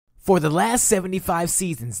For the last 75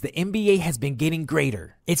 seasons, the NBA has been getting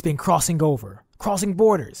greater. It's been crossing over, crossing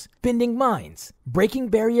borders, bending minds, breaking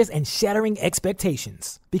barriers, and shattering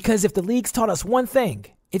expectations. Because if the league's taught us one thing,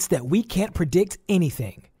 it's that we can't predict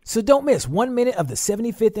anything. So don't miss 1 minute of the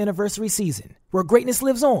 75th anniversary season, where greatness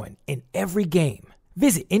lives on in every game.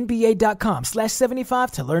 Visit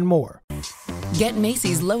NBA.com/75 to learn more. Get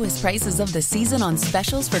Macy's lowest prices of the season on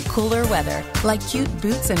specials for cooler weather, like cute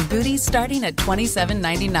boots and booties starting at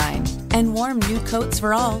 $27.99. And warm new coats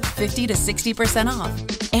for all, 50 to 60% off.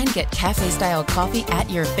 And get cafe-style coffee at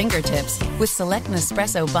your fingertips with select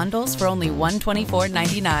Nespresso bundles for only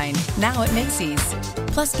 $124.99, now at Macy's.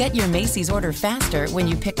 Plus, get your Macy's order faster when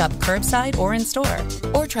you pick up curbside or in-store.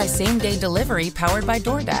 Or try same-day delivery powered by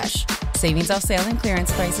DoorDash. Savings off sale and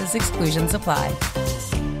clearance prices. Exclusions apply.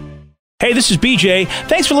 Hey, this is BJ.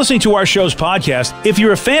 Thanks for listening to our show's podcast. If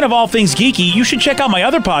you're a fan of all things geeky, you should check out my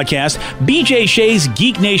other podcast, BJ Shea's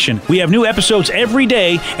Geek Nation. We have new episodes every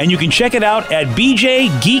day, and you can check it out at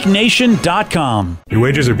bjgeeknation.com. Your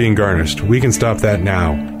wages are being garnished. We can stop that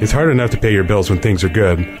now. It's hard enough to pay your bills when things are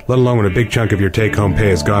good, let alone when a big chunk of your take-home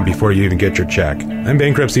pay is gone before you even get your check. I'm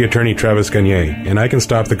bankruptcy attorney Travis Gagne, and I can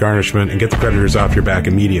stop the garnishment and get the creditors off your back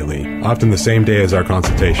immediately, often the same day as our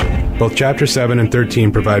consultation. Both Chapter 7 and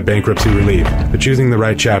 13 provide bankruptcy relief, but choosing the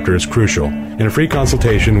right chapter is crucial. In a free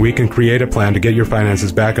consultation, we can create a plan to get your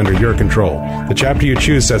finances back under your control. The chapter you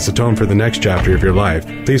choose sets the tone for the next chapter of your life.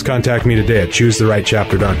 Please contact me today at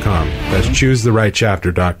choosetherightchapter.com. That's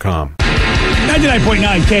choosetherightchapter.com.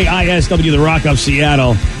 99.9 KISW, The Rock of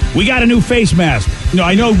Seattle. We got a new face mask.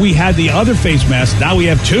 I know we had the other face mask. Now we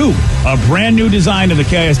have two. A brand new design of the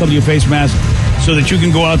KISW face mask so that you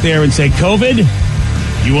can go out there and say, COVID,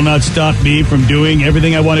 you will not stop me from doing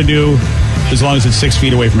everything I want to do as long as it's 6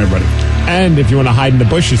 feet away from everybody. And if you want to hide in the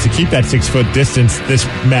bushes to keep that 6 foot distance, this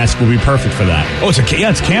mask will be perfect for that. Oh, it's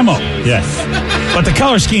camo. Yes. But the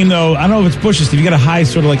color scheme, though, I don't know if it's bushes. If you got to hide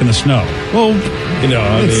sort of like in the snow. Well,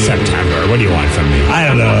 it's September. What do you want from me? I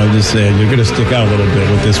don't know. I'm just saying you're going to stick out a little bit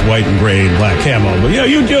with this white and gray and black camo. But,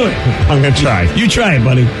 you do it. I'm going to try. You try it,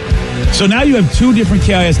 buddy. So now you have two different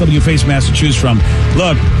KISW face masks to choose from.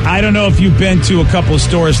 Look, I don't know if you've been to a couple of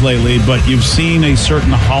stores lately, but you've seen a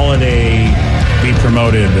certain holiday be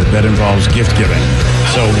promoted that involves gift giving.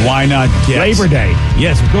 So why not get... Labor Day.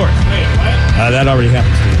 Yes, of course. That already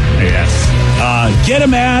happened, Steve. Yes. Get a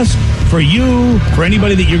mask for you, for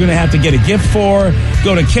anybody that you're going to have to get a gift for.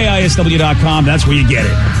 Go to KISW.com. That's where you get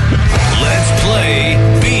it. Let's play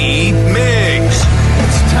B-Migs.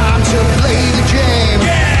 It's time to play the game.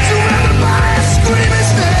 Yeah! So everybody scream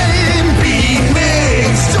his name.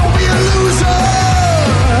 B-Migs, don't be a loser.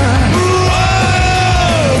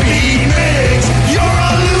 Whoa! B-Migs, you're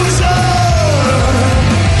a loser.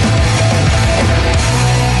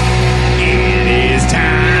 It is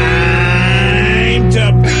time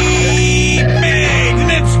to B-Migs,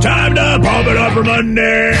 and it's time to pump it up for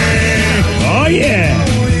Monday. Oh, yeah.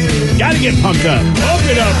 Got to get pumped up. Pump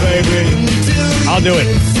it up, baby. I'll do it.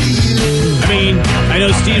 I mean, I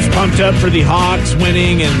know Steve's pumped up for the Hawks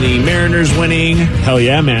winning and the Mariners winning. Hell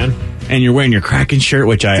yeah, man. And you're wearing your Kraken shirt,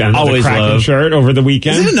 which I always Kraken love. shirt over the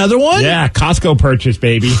weekend. Is it another one? Yeah, Costco purchase,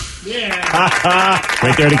 baby. Yeah.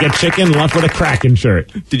 Right there to get chicken, left with a Kraken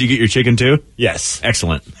shirt. Did you get your chicken too? Yes.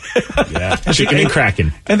 Excellent. Yeah, chicken and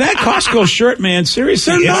Kraken. And that Costco shirt, man,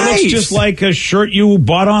 seriously, They're it looks nice. just like a shirt you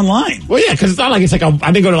bought online. Well, yeah, because it's not like it's like a.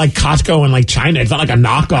 I didn't go to like Costco in like China. It's not like a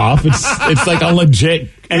knockoff. It's like a legit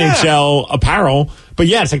NHL apparel. But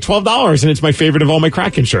yeah, it's like $12, and it's my favorite of all my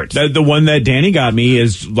Kraken shirts. The one that Danny got me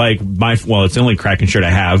is like it's the only Kraken shirt I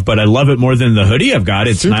have, but I love it more than the hoodie I've got.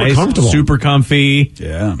 It's super nice, comfortable, super comfy.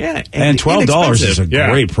 Yeah, yeah, and $12 is a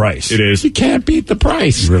great price. It is. You can't beat the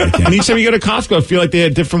price. You really can't. And each time you go to Costco, I feel like they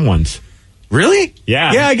had different ones. Really?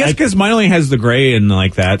 Yeah. Yeah, I guess because mine only has the gray and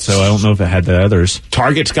like that, so I don't know if it had the others.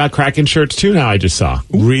 Target's got Kraken shirts too now, I just saw.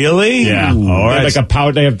 Really? Yeah. Ooh. All right. Like a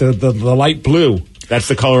powder, they have the light blue. That's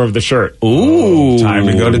the color of the shirt. Ooh. Time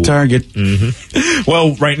to go to Target. Mm-hmm.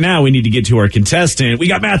 Well, right now we need to get to our contestant. We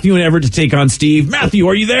got Matthew and Everett to take on Steve. Matthew,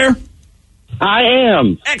 are you there? I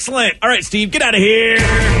am. Excellent. All right, Steve, get out of here.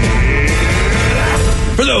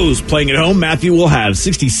 For those playing at home, Matthew will have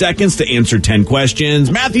 60 seconds to answer 10 questions.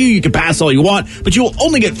 Matthew, you can pass all you want, but you will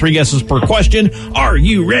only get 3 guesses per question. Are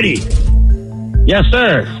you ready? Yes,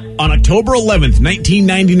 sir. On October 11th,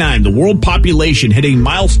 1999, the world population hit a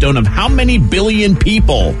milestone of how many billion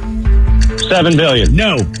people? 7 billion.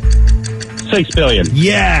 No. 6 billion.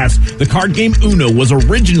 Yes. The card game Uno was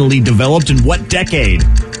originally developed in what decade?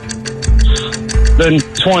 The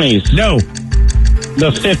 20s. No.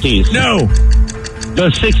 The 50s. No. The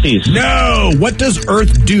 60s. No. What does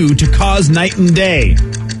Earth do to cause night and day?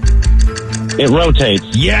 It rotates.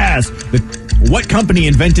 Yes. What company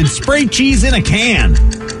invented spray cheese in a can?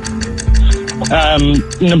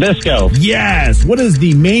 Nabisco. Yes. What is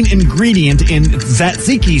the main ingredient in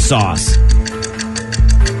tzatziki sauce?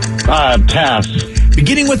 Pass.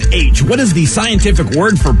 Beginning with H, what is the scientific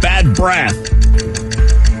word for bad breath?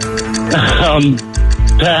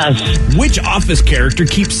 Pass. Which office character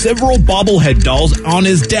keeps several bobblehead dolls on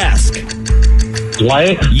his desk?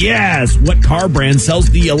 Dwight. Yes. What car brand sells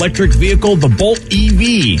the electric vehicle, the Bolt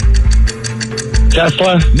EV?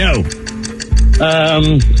 Tesla. No.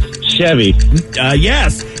 Chevy.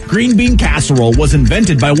 Yes. Green bean casserole was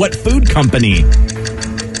invented by what food company?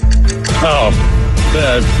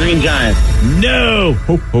 Green Giant. No.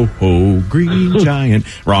 Ho, ho, ho. Green Giant.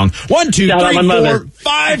 Wrong. 1, 2, Shout out 3, my 4, mother.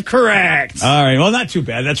 5 correct. All right, well, not too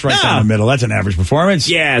bad. That's right down the middle. That's an average performance.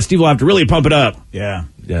 Yeah, Steve will have to really pump it up. Yeah.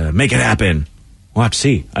 Make it happen. We'll have to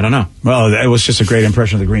see. I don't know. Well, it was just a great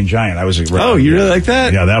impression of the Green Giant. I was. Oh, you really like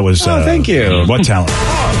that? Yeah, that was. Oh, thank you. What talent!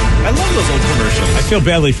 I love those old commercials. I feel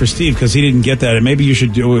badly for Steve because he didn't get that. And maybe you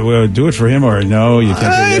should do it for him, or no, you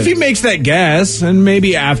can't. If he makes that guess, and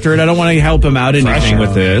maybe after it, I don't want to help him out anything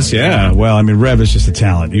with this. Yeah. Well, I mean, Rev is just a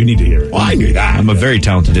talent. You need to hear it. Well, I knew that. I'm a very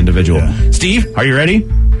talented individual. Yeah. Steve, are you ready?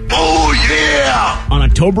 Oh, yeah! On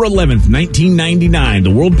October 11th, 1999,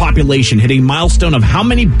 the world population hit a milestone of how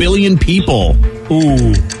many billion people?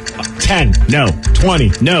 Ooh. 10. No.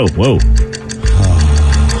 20. No. Whoa.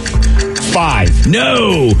 5.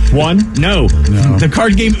 No. 1. No. The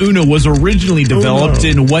card game Uno was originally developed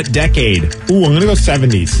in what decade? Ooh, I'm going to go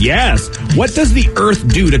 70s. Yes. What does the Earth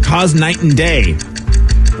do to cause night and day?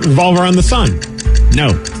 Revolve around the sun. No.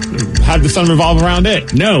 Have the sun revolve around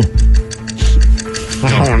it. No.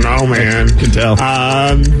 I don't know, man. Can tell.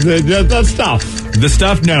 The stuff. The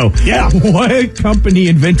stuff? No. Yeah. What company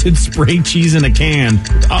invented spray cheese in a can?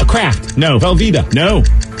 Kraft. No. Velveeta. No.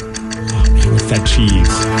 Oh, man, what's that cheese?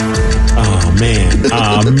 Oh,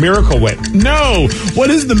 man. Miracle Whip. No. What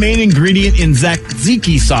is the main ingredient in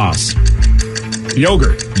tzatziki sauce?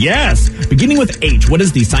 Yogurt. Yes. Beginning with H, what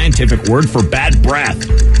is the scientific word for bad breath?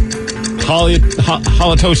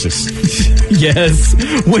 Halitosis. Yes.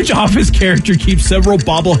 Which office character keeps several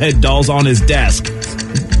bobblehead dolls on his desk?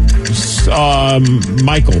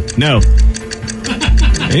 Michael. No.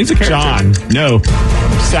 He's a character. John. No.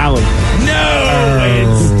 Sally. No.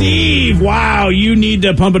 It's Steve. Wow. You need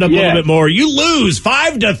to pump it up a little bit more. You lose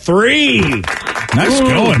 5-3. Nice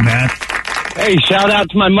going, man. Hey, shout out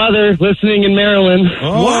to my mother listening in Maryland.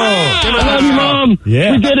 Oh. Wow. I love you, Mom.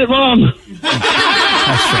 Yeah. We did it, Mom.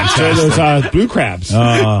 That's So fantastic. those blue crabs. Wait,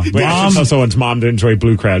 I should tell someone's mom to enjoy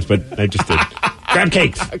blue crabs, but I just did. Crab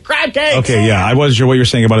cakes. Crab cakes. Okay, yeah, I wasn't sure what you were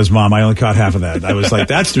saying about his mom. I only caught half of that. I was like,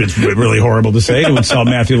 that's really horrible to say to insult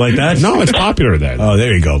Matthew like that. No, it's popular then. Oh,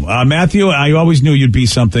 there you go. Matthew, I always knew you'd be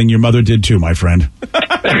something. Your mother did too, my friend.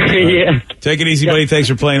 Yeah. Take it easy, buddy. Thanks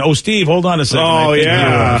for playing. Oh, Steve, hold on a second. Oh,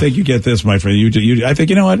 I think you get this, my friend. I think,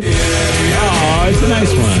 you know what? Oh, it's a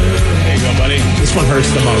nice one. There you go, buddy. This one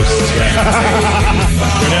hurts the most.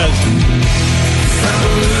 Sure does.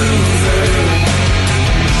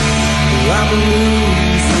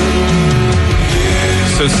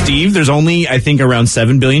 So, Steve, there's only, I think, around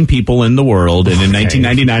 7 billion people in the world, and in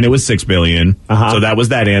 1999 it was 6 billion. So that was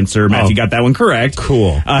that answer. Matthew got that one correct.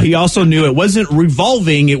 Cool. He also knew it wasn't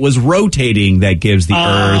revolving, it was rotating that gives the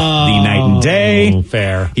Earth the night and day.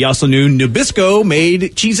 Fair. He also knew Nabisco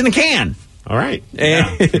made cheese in a can. All right.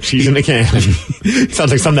 Cheese in a can.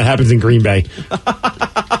 Sounds like something that happens in Green Bay.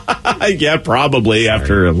 Yeah, probably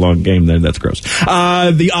after a long game there. That's gross.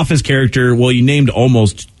 The Office character, well, you named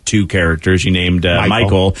almost 2 characters. You named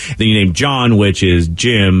Michael. Then you named John, which is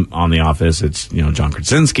Jim on The Office. It's, John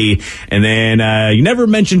Krasinski. And then you never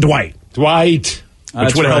mentioned Dwight. Dwight.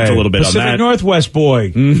 Which would have helped a little bit Pacific on that. Northwest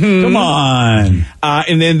boy. Come on.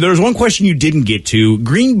 And then there's one question you didn't get to.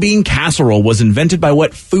 Green bean casserole was invented by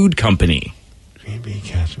what food company? Green bean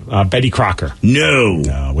casserole. Betty Crocker.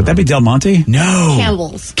 No. Would that be Del Monte?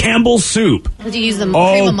 No. Campbell's Soup. Did you use the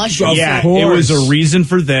cream of mushroom? Yeah, it was a reason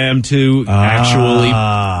for them to actually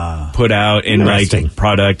put out in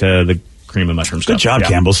product the cream and mushroom stuff. Good job,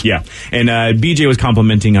 Campbell's. Yeah. And BJ was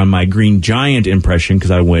complimenting on my Green Giant impression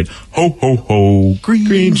because I went, ho, ho, ho,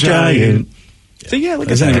 Green Giant. So, yeah, look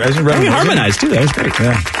at that. We harmonized, too. That was great.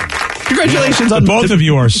 Yeah. Congratulations on both of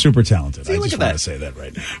you are super talented. See, I look just at want that. to say that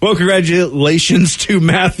right now. Well, congratulations to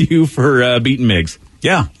Matthew for beating Miggs.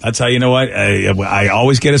 Yeah, that's how you know what I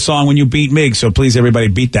always get a song when you beat Mig. So please, everybody,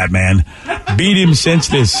 beat that man. Beat him since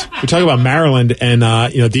this. We talk about Maryland, and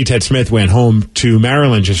D. Ted Smith went home to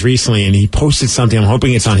Maryland just recently, and he posted something. I'm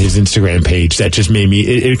hoping it's on his Instagram page that just made me.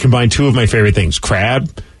 It combined 2 of my favorite things: crab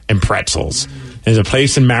and pretzels. There's a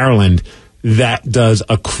place in Maryland that does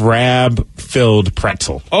a crab-filled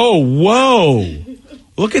pretzel. Oh, whoa.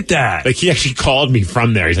 Look at that. Like, he actually called me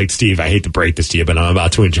from there. He's like, Steve, I hate to break this to you, but I'm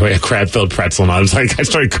about to enjoy a crab-filled pretzel. And I was like, I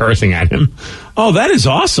started cursing at him. Oh, that is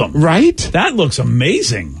awesome. Right? That looks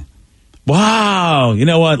amazing. Wow. You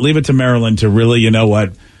know what? Leave it to Maryland to really,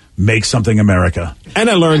 make something America. And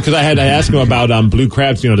I learned, because I asked him about blue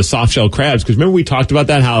crabs, the soft-shell crabs, because remember we talked about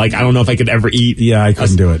that, how, I don't know if I could ever eat. Yeah, I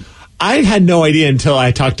couldn't do it. I had no idea until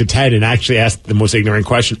I talked to Ted and actually asked the most ignorant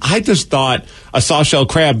question. I just thought a soft-shell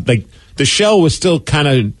crab, the shell was still kind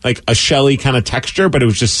of like a shelly kind of texture, but it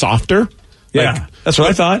was just softer. Yeah, that's what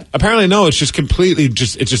I thought. Apparently, no, it's just completely it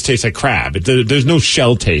just tastes like crab. There's no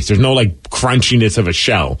shell taste. There's no crunchiness of a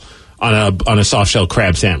shell on a soft shell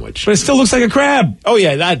crab sandwich. But it still looks like a crab. Oh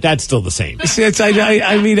yeah, that's still the same. See,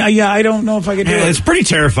 I don't know if I could do it. It's pretty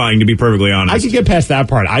terrifying, to be perfectly honest. I could get past that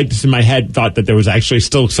part. I just in my head thought that there was actually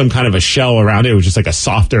still some kind of a shell around it. It was just like a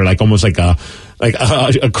softer, almost like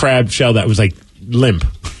a crab shell that was limp.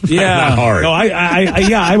 Yeah, not hard. No,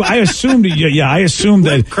 I assumed. I assumed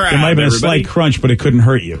that there might have been a slight crunch, but it couldn't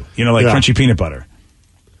hurt you. Crunchy peanut butter.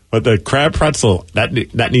 But the crab pretzel, that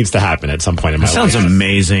needs to happen at some point in my life. Sounds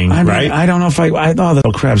amazing, right? I don't know if I thought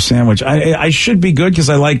the crab sandwich. I should be good because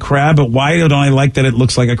I like crab, but why don't I like that it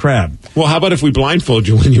looks like a crab? Well, how about if we blindfold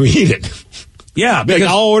you when you eat it? Yeah, because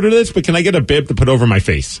I'll order this, but can I get a bib to put over my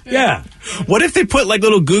face? Yeah. What if they put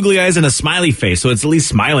little googly eyes and a smiley face, so it's at least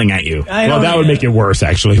smiling at you? Well, that would make it worse,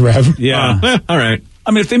 actually, Rev. Yeah. All right.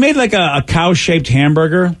 I mean, if they made a cow-shaped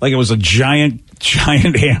hamburger, like it was a giant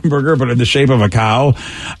hamburger, but in the shape of a cow,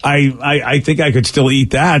 I think I could still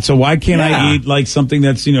eat that. So why can't I eat something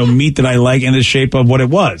that's meat that I like in the shape of what it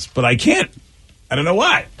was? But I can't. I don't know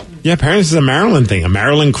why. Yeah, apparently this is a Maryland thing. A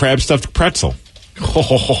Maryland crab stuffed pretzel. Ho,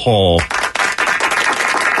 ho, ho, ho.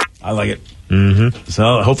 I like it. Mm-hmm.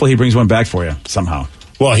 So hopefully he brings one back for you somehow.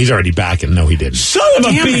 Well, he's already back, and no, he didn't. Son of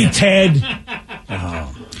a bee, Ted.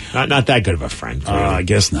 Oh. Not that good of a friend. Really. I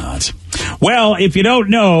guess not. Well, if you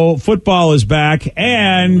don't know, football is back,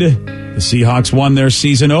 and the Seahawks won their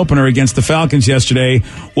season opener against the Falcons yesterday.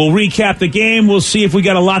 We'll recap the game. We'll see if we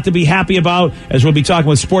got a lot to be happy about, as we'll be talking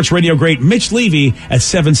with sports radio great Mitch Levy at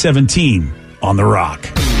 7:17 on The Rock.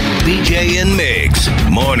 BJ and Migs,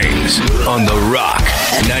 mornings on The Rock,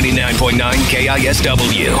 99.9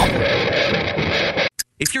 KISW.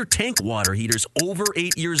 If your tank water heater's over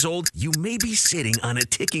 8 years old, you may be sitting on a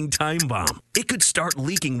ticking time bomb. It could start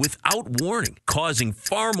leaking without warning, causing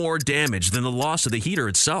far more damage than the loss of the heater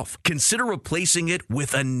itself. Consider replacing it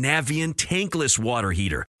with a Navien tankless water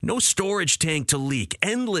heater. No storage tank to leak,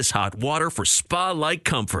 endless hot water for spa-like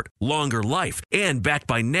comfort, longer life, and backed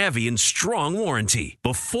by Navien's strong warranty.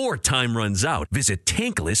 Before time runs out, visit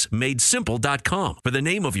tanklessmadesimple.com for the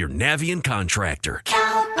name of your Navien contractor.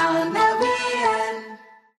 Count on Navien.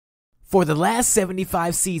 For the last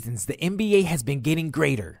 75 seasons, the NBA has been getting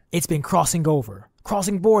greater. It's been crossing over,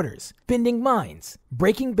 crossing borders, bending minds,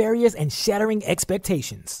 breaking barriers, and shattering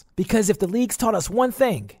expectations. Because if the league's taught us one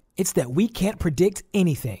thing, it's that we can't predict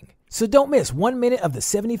anything. So don't miss 1 minute of the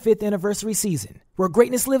 75th anniversary season, where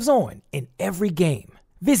greatness lives on in every game.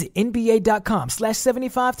 Visit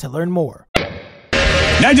NBA.com/75 to learn more.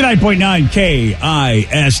 99.9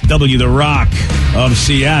 KISW, The Rock of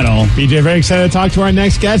Seattle. BJ, very excited to talk to our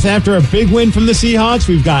next guest. After a big win from the Seahawks,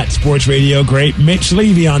 we've got sports radio great Mitch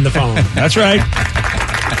Levy on the phone. That's right.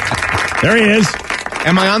 There he is.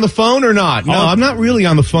 Am I on the phone or not? No, I'm not really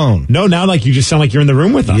on the phone. No, now you just sound like you're in the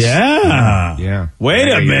room with us. Yeah. Yeah. Wait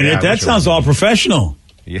a minute. That sounds all professional.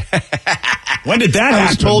 Yeah. When did that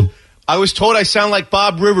happen? I was told I sound like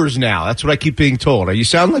Bob Rivers now. That's what I keep being told. You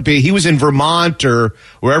sound like he was in Vermont or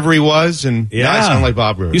wherever he was, and now I sound like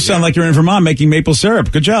Bob Rivers. You sound like you're in Vermont making maple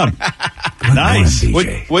syrup. Good job. Nice.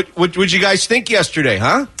 What did you guys think yesterday,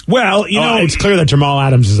 huh? Well, it's clear that Jamal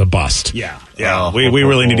Adams is a bust. Yeah. We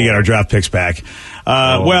really need to get our draft picks back.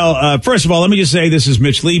 First of all, let me just say this is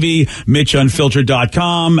Mitch Levy,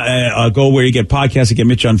 MitchUnfiltered.com. Go where you get podcasts and get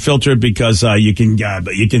Mitch Unfiltered, because you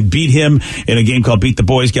can beat him in a game called Beat the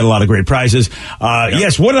Boys, get a lot of great prizes.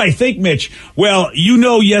 Yes, what did I think, Mitch? Well,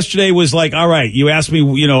 yesterday was like, all right, you asked me,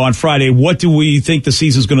 on Friday, what do we think the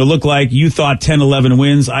season's going to look like? You thought 10, 11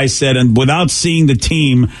 wins. I said, and without seeing the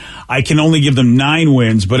team, I can only give them 9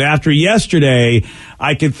 wins. But after yesterday,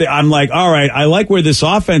 I'm like, all right, I like where this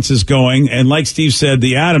offense is going. And like Steve said,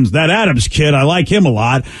 that Adams kid, I like him a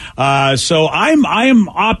lot. So I am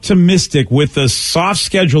optimistic with the soft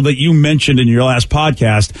schedule that you mentioned in your last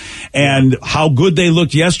podcast and how good they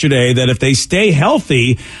looked yesterday, that if they stay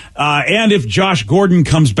healthy, and if Josh Gordon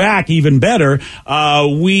comes back even better,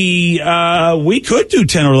 we could do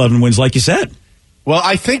 10 or 11 wins, like you said. Well,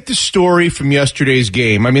 I think the story from yesterday's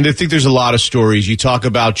game, I think there's a lot of stories. You talk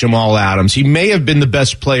about Jamal Adams. He may have been the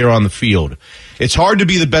best player on the field. It's hard to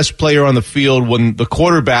be the best player on the field when the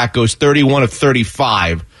quarterback goes 31 of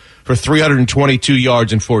 35 for 322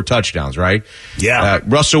 yards and 4 touchdowns, right? Yeah.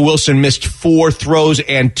 Russell Wilson missed 4 throws,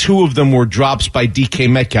 and 2 of them were drops by DK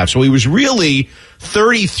Metcalf. So he was really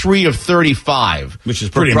 33 of 35, which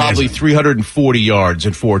is pretty probably amazing. 340 yards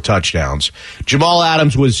and 4 touchdowns. Jamal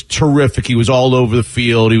Adams was terrific. He was all over the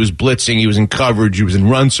field. He was blitzing. He was in coverage. He was in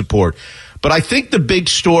run support. But I think the big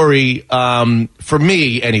story, for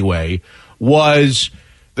me anyway, was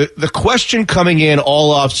the question coming in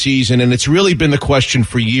all off season, and it's really been the question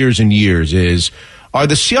for years and years, is are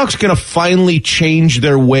the Seahawks going to finally change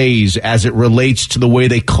their ways as it relates to the way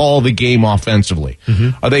they call the game offensively?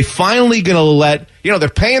 Mm-hmm. Are they finally going to let, they're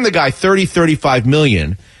paying the guy $35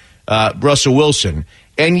 million, Russell Wilson,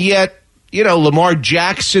 and yet, Lamar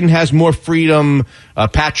Jackson has more freedom.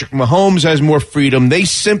 Patrick Mahomes has more freedom. They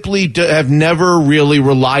simply have never really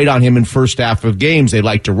relied on him in first half of games. They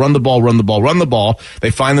like to run the ball.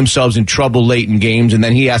 They find themselves in trouble late in games, and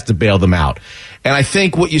then he has to bail them out. And I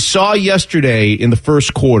think what you saw yesterday in the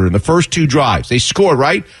first quarter, in the first 2 drives, they scored,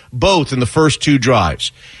 right? Both in the first 2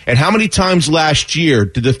 drives. And how many times last year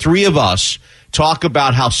did the 3 of us talk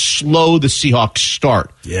about how slow the Seahawks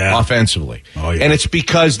start offensively? Oh, yeah. And it's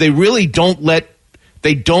because they really don't let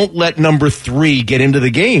number 3 get into the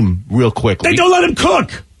game real quickly. They don't let him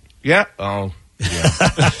cook. Yeah. Oh,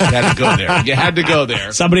 yeah. You had to go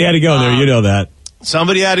there. Somebody had to go there. You know that.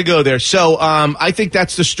 Somebody had to go there. So I think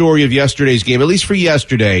that's the story of yesterday's game. At least for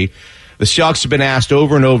yesterday, the Seahawks have been asked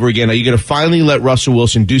over and over again, are you going to finally let Russell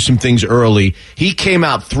Wilson do some things early? He came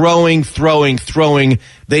out throwing.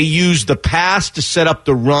 They used the pass to set up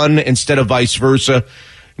the run instead of vice versa.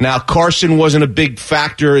 Now, Carson wasn't a big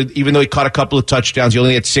factor, even though he caught a couple of touchdowns. He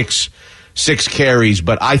only had six carries.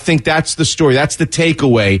 But I think that's the story. That's the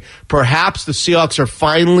takeaway. Perhaps the Seahawks are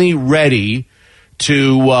finally ready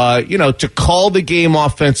to call the game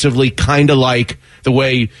offensively, kind of like the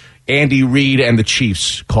way Andy Reid and the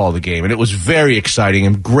Chiefs call the game. And it was very exciting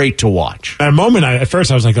and great to watch. At a moment, at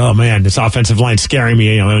first I was like, oh man, this offensive line scaring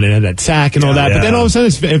me, and they had that sack and all that. Yeah. But then all of a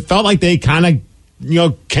sudden it felt like they kind of,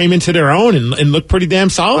 came into their own and looked pretty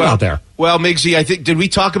damn solid out there. Well, Miggsy, I think, did we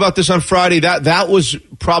talk about this on Friday? That was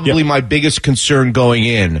probably my biggest concern going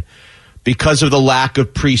in because of the lack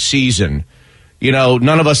of preseason.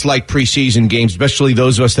 None of us like preseason games, especially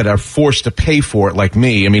those of us that are forced to pay for it, like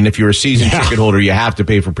me. If you're a season ticket holder, you have to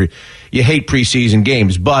pay for you hate preseason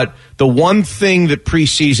games. But the one thing that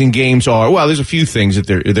preseason games are, well, there's a few things that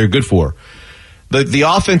they're good for. The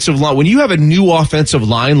offensive line, when you have a new offensive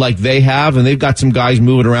line like they have, and they've got some guys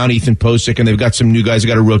moving around, Ethan Posick, and they've got some new guys, they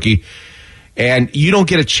got a rookie, and you don't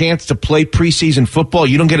get a chance to play preseason football,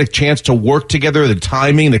 you don't get a chance to work together, the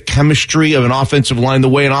timing, the chemistry of an offensive line, the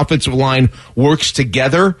way an offensive line works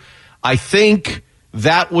together, I think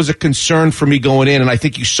that was a concern for me going in, and I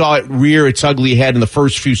think you saw it rear its ugly head in the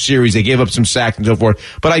first few series. They gave up some sacks and so forth.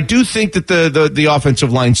 But I do think that the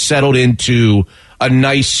offensive line settled into a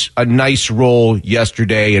nice role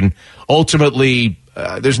yesterday, and ultimately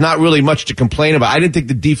there's not really much to complain about. I didn't think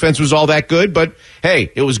the defense was all that good, but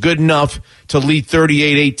hey, it was good enough to lead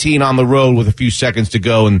 38-18 on the road with a few seconds to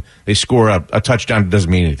go, and they score a touchdown. It doesn't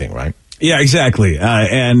mean anything, right? Yeah, exactly.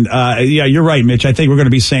 You're right, Mitch. I think we're going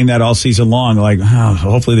to be saying that all season long.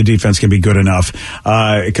 Hopefully the defense can be good enough.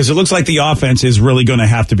 Because it looks like the offense is really going to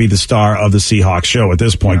have to be the star of the Seahawks show at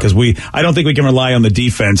this point. Because I don't think we can rely on the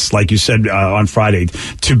defense, like you said on Friday,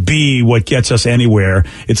 to be what gets us anywhere.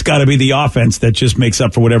 It's got to be the offense that just makes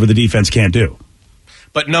up for whatever the defense can't do.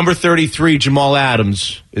 But number 33, Jamal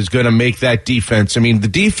Adams, is going to make that defense. The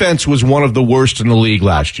defense was one of the worst in the league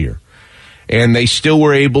last year. And they still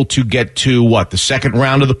were able to get to, the second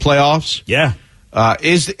round of the playoffs? Yeah.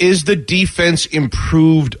 Is the defense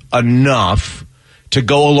improved enough to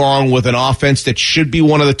go along with an offense that should be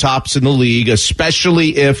one of the tops in the league,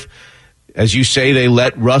 especially if, as you say, they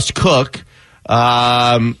let Russ cook?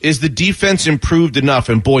 Is the defense improved enough?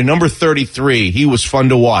 And boy, number 33, he was fun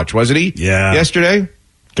to watch, wasn't he? Yeah. Yesterday?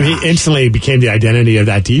 He instantly became the identity of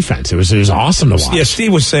that defense. It was awesome to watch. Yeah,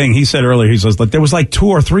 Steve was saying, he said earlier, there was 2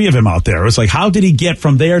 or 3 of him out there. It was how did he get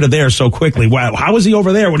from there to there so quickly? Wow, how was he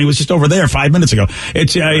over there when he was just over there 5 minutes ago?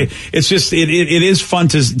 It is fun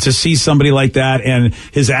to see somebody like that, and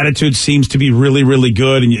his attitude seems to be really, really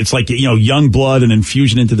good. And it's young blood and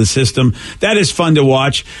infusion into the system. That is fun to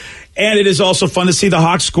watch. And it is also fun to see the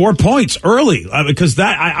Hawks score points early because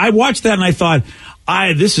I watched that and I thought,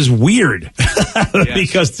 this is weird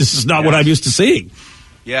because this is not what I'm used to seeing.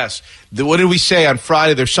 Yes. What did we say on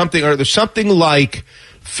Friday? There's something like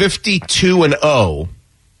 52-0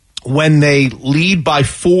 when they lead by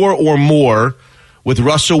 4 or more with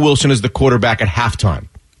Russell Wilson as the quarterback at halftime.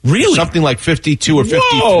 Really? Something like 52 or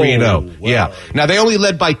 53-0. Yeah. Now, they only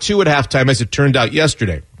led by 2 at halftime, as it turned out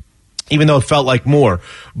yesterday, even though it felt like more.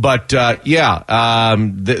 But,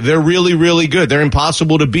 they're really, really good. They're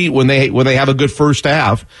impossible to beat when they have a good first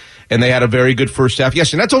half, and they had a very good first half.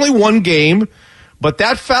 Yes, and that's only one game, but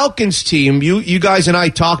that Falcons team, you guys and I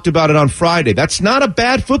talked about it on Friday. That's not a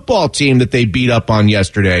bad football team that they beat up on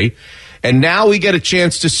yesterday. And now we get a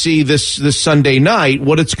chance to see this Sunday night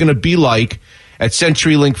what it's going to be like at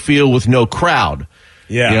CenturyLink Field with no crowd.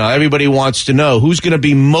 Yeah. You know, everybody wants to know who's going to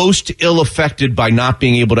be most ill-affected by not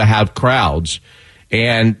being able to have crowds.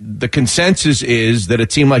 And the consensus is that a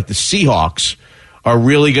team like the Seahawks are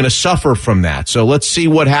really going to suffer from that. So let's see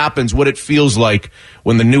what happens, what it feels like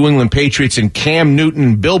when the New England Patriots and Cam Newton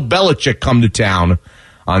and Bill Belichick come to town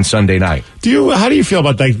on Sunday night. How do you feel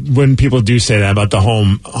about when people do say that about the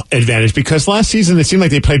home advantage? Because last season it seemed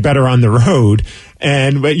like they played better on the road,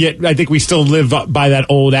 but yet I think we still live by that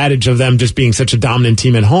old adage of them just being such a dominant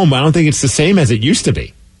team at home. But I don't think it's the same as it used to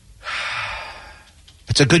be.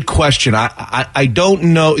 It's a good question. I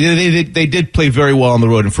don't know. They did play very well on the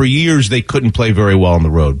road, and for years they couldn't play very well on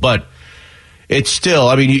the road. But it's still,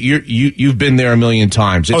 I mean, you've been there a million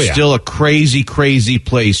times. It's still a crazy, crazy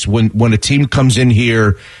place when a team comes in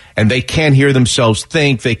here and they can't hear themselves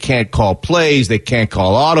think. They can't call plays. They can't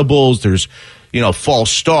call audibles. There's,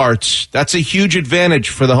 false starts. That's a huge advantage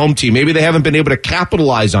for the home team. Maybe they haven't been able to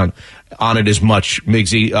capitalize on it as much,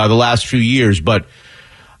 Miggsy, the last few years, but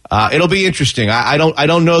it'll be interesting. I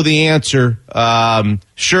don't know the answer.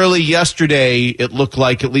 Surely yesterday it looked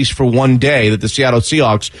like, at least for one day, that the Seattle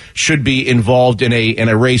Seahawks should be involved in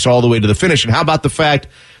a race all the way to the finish. And how about the fact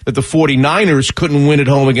that the 49ers couldn't win at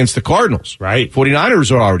home against the Cardinals? Right.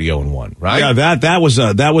 49ers are already 0-1, right? Yeah, that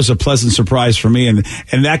was a pleasant surprise for me, and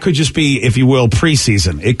that could just be, if you will,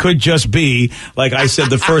 preseason. It could just be, like I said,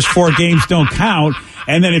 the first 4 games don't count.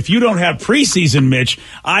 And then if you don't have preseason, Mitch,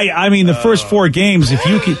 I mean the first 4 games,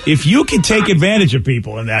 if you can take advantage of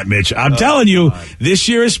people in that, Mitch, I'm telling you, this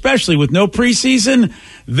year especially with no preseason,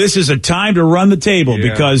 this is a time to run the table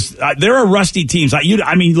because there are rusty teams.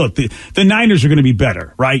 I mean, look, the Niners are going to be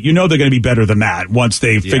better, right? You know they're going to be better than that once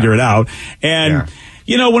they figure it out. And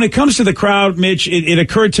when it comes to the crowd, Mitch, it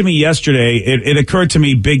occurred to me yesterday. It occurred to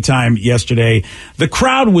me big time yesterday. The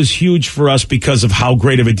crowd was huge for us because of how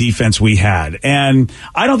great of a defense we had. And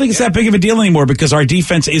I don't think it's that big of a deal anymore because our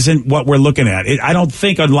defense isn't what we're looking at. I don't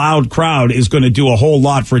think a loud crowd is going to do a whole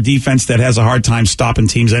lot for a defense that has a hard time stopping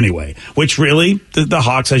teams anyway, which really, the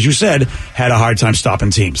Hawks, as you said, had a hard time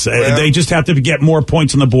stopping teams. Well, they just have to get more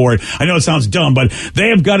points on the board. I know it sounds dumb, but they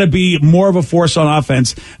have got to be more of a force on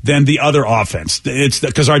offense than the other offense. It's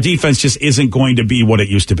because our defense just isn't going to be what it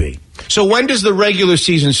used to be. So when does the regular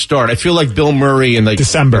season start? I feel like Bill Murray and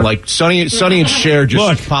December. Like Sonny and Cher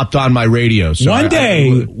just popped on my radio. So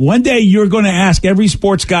one day you're going to ask every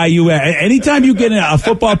sports guy anytime you get a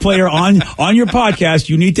football player on your podcast,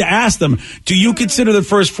 you need to ask them, do you consider the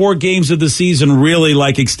first 4 games of the season really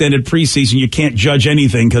like extended preseason? You can't judge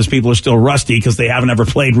anything because people are still rusty because they haven't ever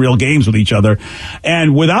played real games with each other.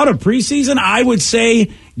 And without a preseason, I would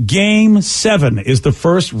say Game 7 is the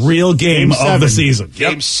first real game of the season.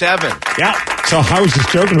 Game 7. Yeah. So I was just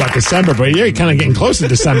joking about December, but you're kind of getting close to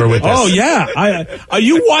December with this. Oh, yeah.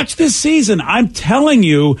 You watch this season. I'm telling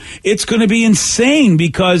you, it's going to be insane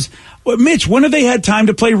because, Mitch, when have they had time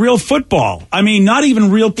to play real football? I mean, not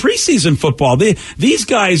even real preseason football. These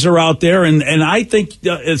guys are out there, and I think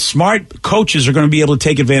smart coaches are going to be able to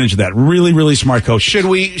take advantage of that. Really, really smart coaches. Should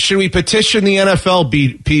we petition the NFL,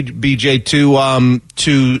 BJ,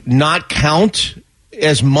 to not count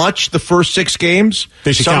as much the first 6 games?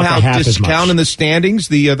 They should somehow count half discount as much in the standings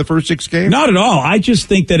the first 6 games? Not at all. I just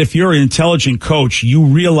think that if you're an intelligent coach, you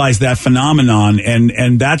realize that phenomenon,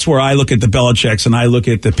 and that's where I look at the Belichicks and I look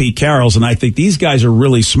at the Pete Carrolls, and I think these guys are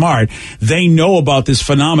really smart. They know about this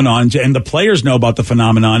phenomenon, and the players know about the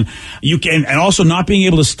phenomenon. And also not being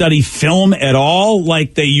able to study film at all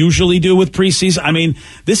like they usually do with preseason. I mean,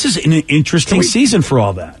 this is an interesting season for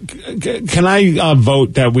all that. Can I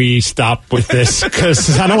vote that we stop with this?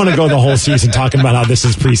 Because I don't want to go the whole season talking about how this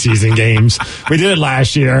is preseason games. We did it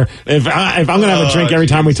last year. If I'm going to have a drink every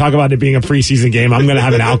time we talk about it being a preseason game, I'm going to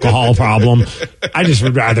have an alcohol problem. I just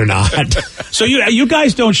would rather not. So you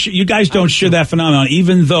guys don't share that phenomenon,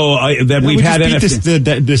 even though we've had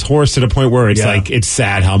this horse to the point where it's like it's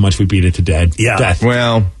sad how much we beat it to death. Yeah.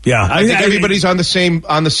 Well, yeah. I think everybody's on the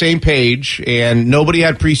same page, and nobody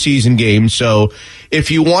had preseason games. So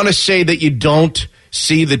if you want to say that you don't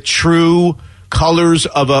see the true colors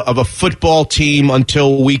of a football team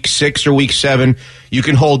until week 6 or week 7. You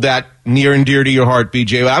can hold that near and dear to your heart,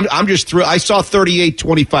 BJ. I'm just thrilled. I saw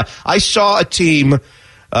 38-25. I saw a team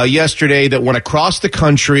yesterday that went across the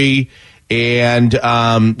country and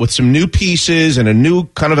with some new pieces and a new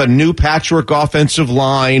patchwork offensive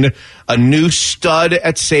line, a new stud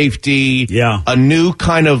at safety, a new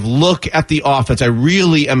kind of look at the offense. I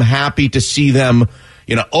really am happy to see them,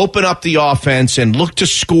 open up the offense and look to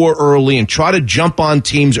score early and try to jump on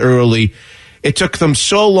teams early. It took them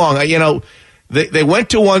so long. They went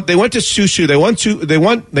to Susu.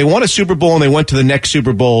 They won a Super Bowl and they went to the next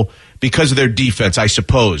Super Bowl because of their defense, I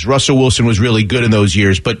suppose. Russell Wilson was really good in those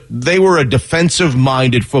years, but they were a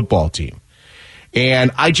defensive-minded football team. And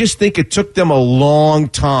I just think it took them a long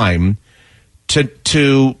time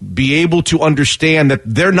to be able to understand that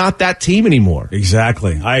they're not that team anymore.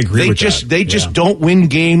 Exactly. I agree with that. They just don't win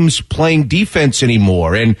games playing defense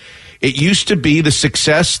anymore. And it used to be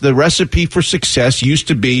the recipe for success used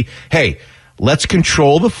to be, hey, let's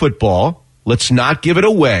control the football. Let's not give it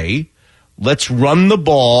away. Let's run the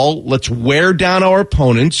ball. Let's wear down our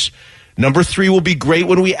opponents. Number 3 will be great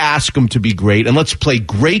when we ask them to be great. And let's play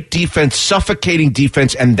great defense, suffocating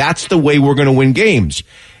defense, and that's the way we're going to win games.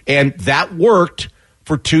 And that worked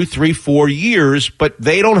for 2, 3, 4 years, but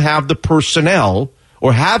they don't have the personnel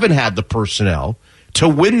or haven't had the personnel to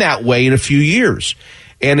win that way in a few years.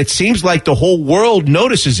 And it seems like the whole world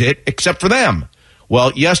notices it except for them.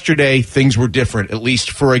 Well, yesterday, things were different, at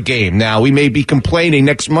least for a game. Now, we may be complaining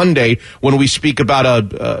next Monday when we speak about,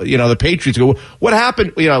 the Patriots. Go, what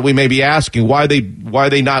happened? We may be asking, why are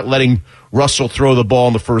they not letting Russell throw the ball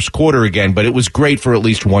in the first quarter again? But it was great for at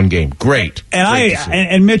least one game. Great.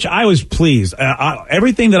 And Mitch, I was pleased.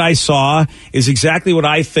 Everything that I saw is exactly what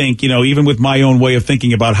I think, even with my own way of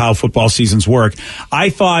thinking about how football seasons work. I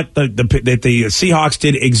thought that the Seahawks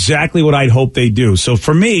did exactly what I'd hoped they'd do. So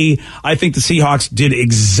for me, I think the Seahawks did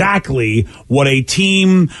exactly what a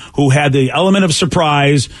team who had the element of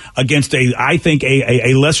surprise against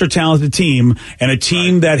a lesser talented team and a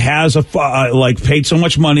team that has paid so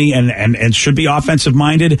much money and should be offensive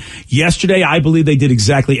minded. Yesterday, I believe they did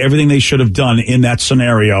exactly everything they should have done in that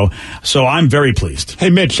scenario. So I'm very pleased.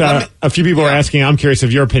 Hey, Mitch, a few people are asking, I'm curious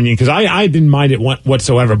of your opinion, because I didn't mind it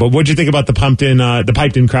whatsoever, but what did you think about the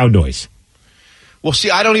piped in crowd noise? Well, see,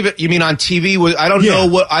 you mean on TV? I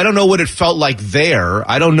don't know what it felt like there.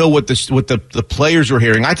 I don't know what the players were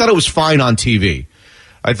hearing. I thought it was fine on TV.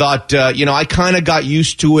 I thought, I kind of got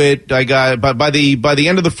used to it. But by the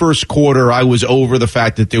end of the first quarter, I was over the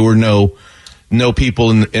fact that there were no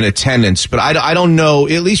people in attendance. But I don't know.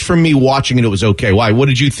 At least for me watching it, it was okay. Why? What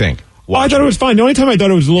did you think? I thought it was fine. The only time I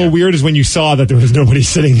thought it was a little weird is when you saw that there was nobody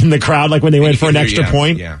sitting in the crowd, like when they went for an extra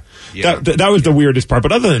point. Yeah. That was the weirdest part.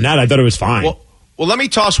 But other than that, I thought it was fine. Well, let me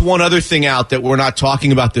toss one other thing out that we're not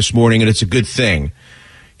talking about this morning, and it's a good thing.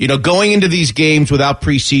 Going into these games without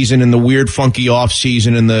preseason and the weird, funky off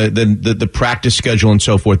season and the practice schedule and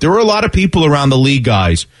so forth, there were a lot of people around the league,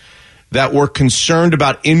 guys, that were concerned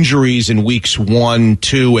about injuries in weeks 1,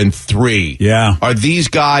 2, and 3. Yeah. Are these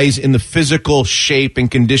guys in the physical shape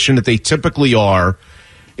and condition that they typically are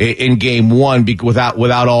in game 1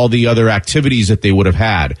 without all the other activities that they would have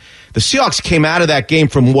had? The Seahawks came out of that game,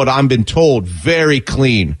 from what I've been told, very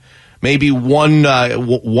clean. Maybe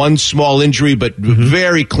one small injury, but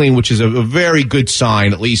very clean, which is a very good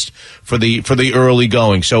sign, at least for the early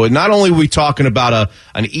going. So not only are we talking about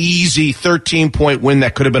an easy 13-point win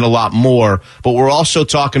that could have been a lot more, but we're also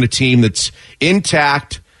talking a team that's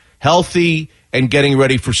intact, healthy, and getting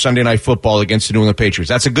ready for Sunday Night Football against the New England Patriots.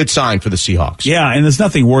 That's a good sign for the Seahawks. Yeah, and there's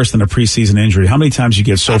nothing worse than a preseason injury. How many times you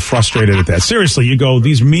get so frustrated at that? Seriously, you go,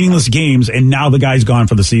 these meaningless games, and now the guy's gone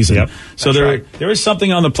for the season. Yep, so there is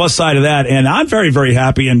something on the plus side of that, and I'm very, very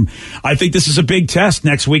happy, and I think this is a big test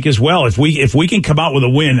next week as well. If we can come out with a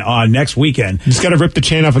win next weekend. You just got to rip the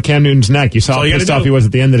chain off of Cam Newton's neck. You saw how pissed off he was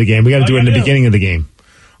at the end of the game. We got to do it in the beginning of the game.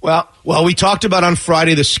 Well, we talked about on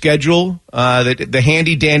Friday the schedule, the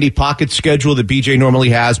handy-dandy pocket schedule that BJ normally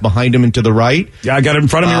has behind him and to the right. Yeah, I got it in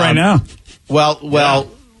front of me right now. Well,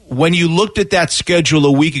 when you looked at that schedule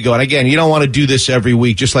a week ago, and again, you don't want to do this every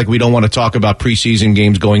week, just like we don't want to talk about preseason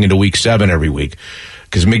games going into week 7 every week,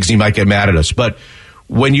 because Miggsy might get mad at us. But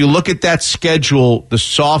when you look at that schedule, the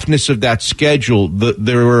softness of that schedule,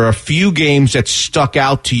 there were a few games that stuck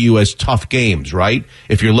out to you as tough games, right?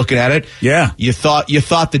 If you're looking at it. Yeah. You thought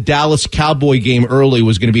the Dallas Cowboy game early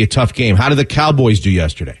was going to be a tough game. How did the Cowboys do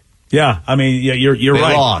yesterday? Yeah, I mean, you're they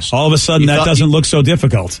right. Lost. All of a sudden, that doesn't look so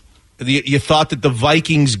difficult. You thought that the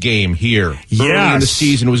Vikings game here early Yes. in the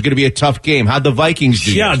season was going to be a tough game. How'd the Vikings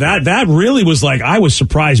do? Yeah, yesterday? that really was like, I was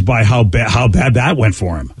surprised by how bad that went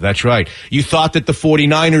for him. That's right. You thought that the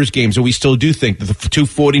 49ers games, and we still do think that the two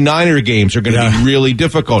 49er games are going to be really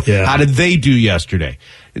difficult. Yeah. How did they do yesterday?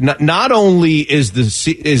 Not only is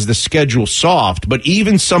the schedule soft, but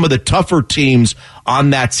even some of the tougher teams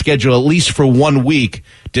on that schedule, at least for 1 week,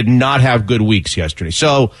 did not have good weeks yesterday.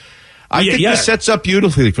 So I think this sets up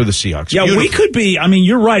beautifully for the Seahawks. Yeah, Beautifully. we could be. I mean,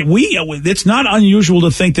 you're right. It's not unusual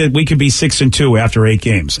to think that we could be 6-2 after 8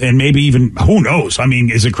 games, and maybe even, who knows? I mean,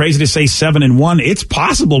 is it crazy to say 7-1? It's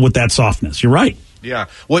possible with that softness. You're right. Yeah.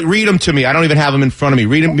 Well, read them to me. I don't even have them in front of me.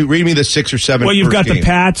 Read me the 6 or 7. Well, you've got the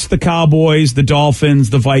Pats, the Cowboys, the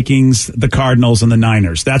Dolphins, the Vikings, the Cardinals, and the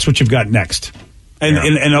Niners. That's what you've got next.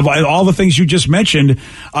 And of all the things you just mentioned,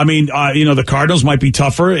 I mean, the Cardinals might be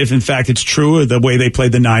tougher if, in fact, it's true the way they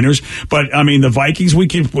played the Niners. But I mean, the Vikings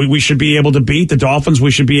we should be able to beat. The Dolphins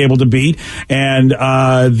we should be able to beat, and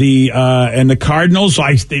the Cardinals.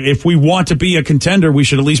 If we want to be a contender, we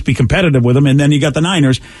should at least be competitive with them. And then you got the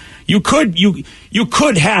Niners. You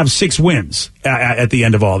could have 6 wins at the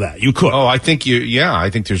end of all that. You could. Oh, I think I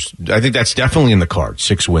think that's definitely in the cards.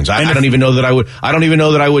 6 wins. I don't even know that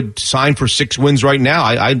I would sign for 6 wins right now.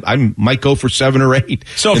 I might go for 7 or 8.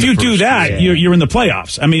 So if you do that, you're in the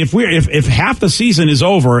playoffs. I mean, if half the season is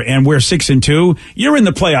over and we're 6-2, you're in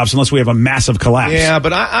the playoffs unless we have a massive collapse. Yeah,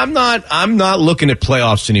 but I'm not looking at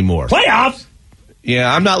playoffs anymore. Playoffs?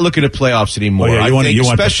 Yeah, I'm not looking at playoffs anymore. Oh, yeah, you want the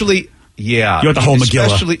whole Magilla.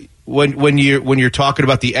 Especially when you're talking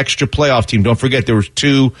about the extra playoff team. Don't forget there was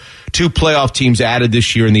two playoff teams added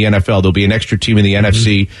this year in the NFL. There'll be an extra team in the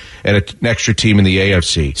NFC and an extra team in the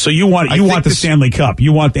AFC. So you want the Stanley Cup.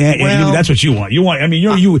 You want that's what you want. You want. I mean,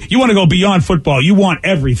 you want to go beyond football. You want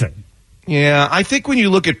everything. Yeah, I think when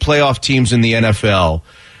you look at playoff teams in the NFL,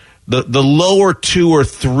 the lower 2 or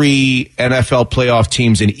 3 NFL playoff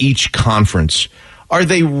teams in each conference, are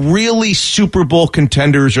they really Super Bowl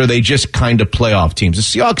contenders, or are they just kind of playoff teams? The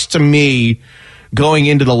Seahawks, to me, going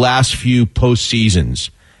into the last few postseasons,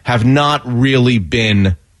 have not really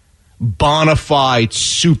been bona fide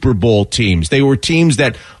Super Bowl teams. They were teams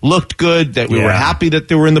that looked good, that we were happy that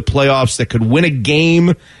they were in the playoffs, that could win a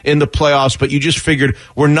game in the playoffs, but you just figured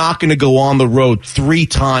we're not going to go on the road 3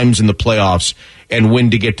 times in the playoffs and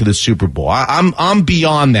win to get to the Super Bowl. I'm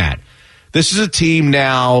beyond that. This is a team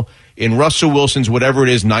now in Russell Wilson's whatever it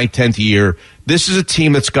is, 9th, 10th year. This is a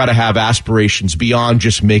team that's got to have aspirations beyond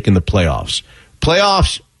just making the playoffs.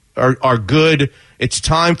 Playoffs are good. It's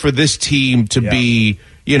time for this team to be,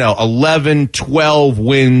 11, 12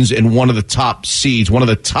 wins in one of the top seeds, one of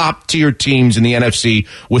the top tier teams in the NFC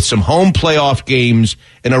with some home playoff games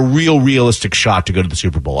and a realistic shot to go to the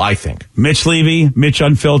Super Bowl, I think. Mitch Levy, Mitch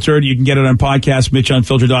Unfiltered. You can get it on podcast,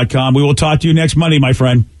 MitchUnfiltered.com. We will talk to you next Monday, my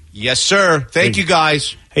friend. Yes, sir. Thank you,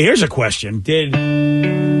 guys. Hey, here's a question. Did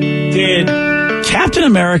Captain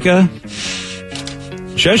America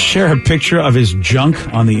just share a picture of his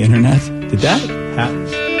junk on the internet? Did that happen?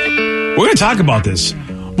 We're going to talk about this.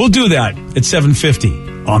 We'll do that at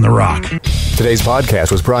 7:50 on The Rock. Today's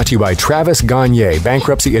podcast was brought to you by Travis Gagne,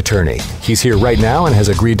 bankruptcy attorney. He's here right now and has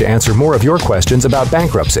agreed to answer more of your questions about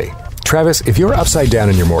bankruptcy. Travis, if you're upside down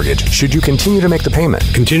in your mortgage, should you continue to make the payment?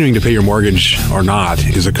 Continuing to pay your mortgage or not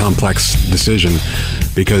is a complex decision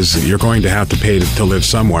because you're going to have to pay to live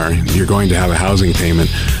somewhere. You're going to have a housing payment.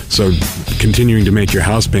 So continuing to make your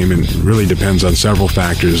house payment really depends on several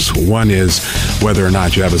factors. One is whether or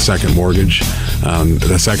not you have a second mortgage.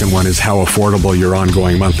 The second one is how affordable your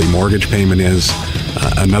ongoing monthly mortgage payment is.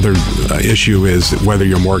 Another issue is whether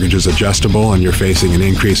your mortgage is adjustable and you're facing an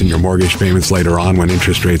increase in your mortgage payments later on when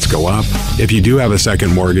interest rates go up. If you do have a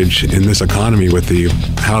second mortgage in this economy with the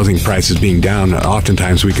housing prices being down,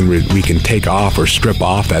 oftentimes we can take off or strip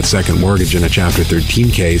off that second mortgage in a Chapter 13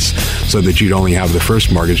 case so that you'd only have the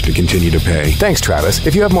first mortgage to continue to pay. Thanks, Travis.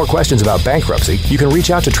 If you have more questions about bankruptcy, you can reach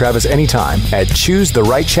out to Travis anytime at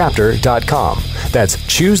ChooseTheRightChapter.com. That's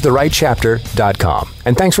ChooseTheRightChapter.com.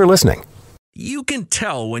 And thanks for listening. You can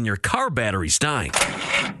tell when your car battery's dying.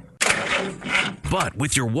 But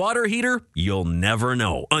with your water heater, you'll never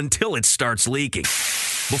know until it starts leaking.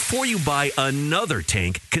 Before you buy another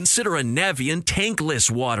tank, consider a Navien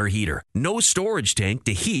tankless water heater. No storage tank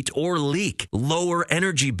to heat or leak. Lower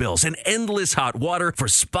energy bills and endless hot water for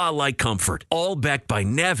spa-like comfort. All backed by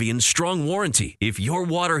Navien's strong warranty. If your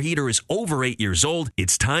water heater is over 8 years old,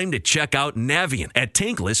 it's time to check out Navien at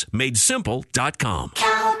tanklessmadesimple.com.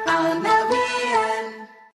 Count on us.